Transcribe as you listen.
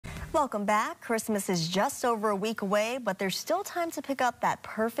Welcome back. Christmas is just over a week away, but there's still time to pick up that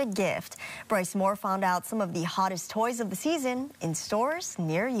perfect gift. Bryce Moore found out some of the hottest toys of the season in stores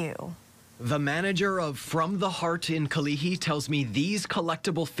near you. The manager of From the Heart in Kalihi tells me these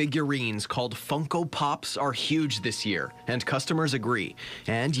collectible figurines called Funko Pops are huge this year, and customers agree.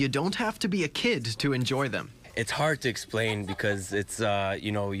 And you don't have to be a kid to enjoy them. It's hard to explain because it's,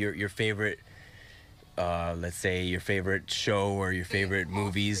 your favorite, let's say your favorite show or your favorite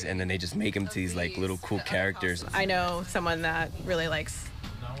movies, and then they just make them to these like little cool characters. I know someone that really likes,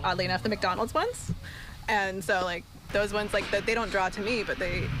 oddly enough, the McDonald's ones. And so like those ones, like they don't draw to me, but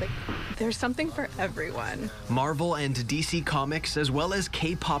there's something for everyone. Marvel and DC Comics, as well as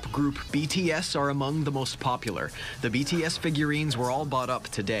K-pop group BTS, are among the most popular. The BTS figurines were all bought up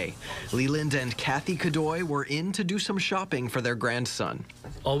today. Leland and Kathy Kadoy were in to do some shopping for their grandson.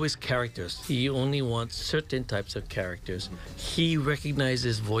 Always characters. He only wants certain types of characters. He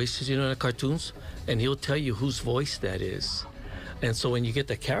recognizes voices, in the cartoons, and he'll tell you whose voice that is. And so when you get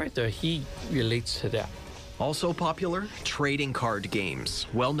the character, he relates to that. Also popular, trading card games.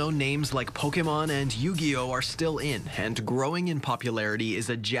 Well-known names like Pokemon and Yu-Gi-Oh! Are still in, and growing in popularity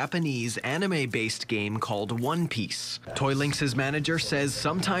is a Japanese anime-based game called One Piece. Toy Lynx's manager says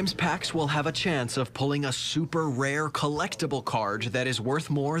sometimes packs will have a chance of pulling a super rare collectible card that is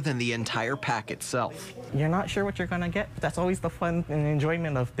worth more than the entire pack itself. You're not sure what you're gonna get. That's always the fun and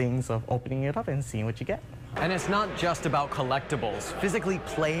enjoyment of things, of opening it up and seeing what you get. And it's not just about collectibles. Physically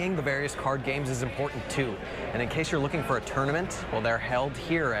playing the various card games is important too. And in case you're looking for a tournament, well, they're held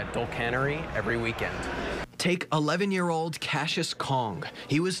here at Dole Cannery every weekend. Take 11-year-old Cassius Kong.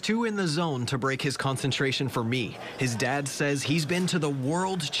 He was too in the zone to break his concentration for me. His dad says he's been to the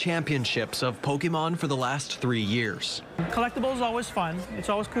World Championships of Pokemon for the last 3 years. Collectibles is always fun. It's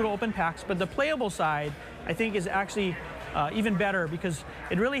always cool to open packs, but the playable side, I think, is actually even better because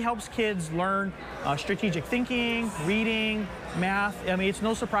it really helps kids learn strategic thinking, reading, math. I mean, it's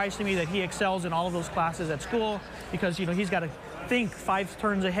no surprise to me that he excels in all of those classes at school because, he's got to think 5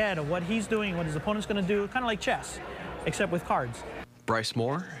 turns ahead of what he's doing, what his opponent's going to do, kind of like chess, except with cards. Bryce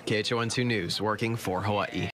Moore, KHON2 News, working for Hawaii.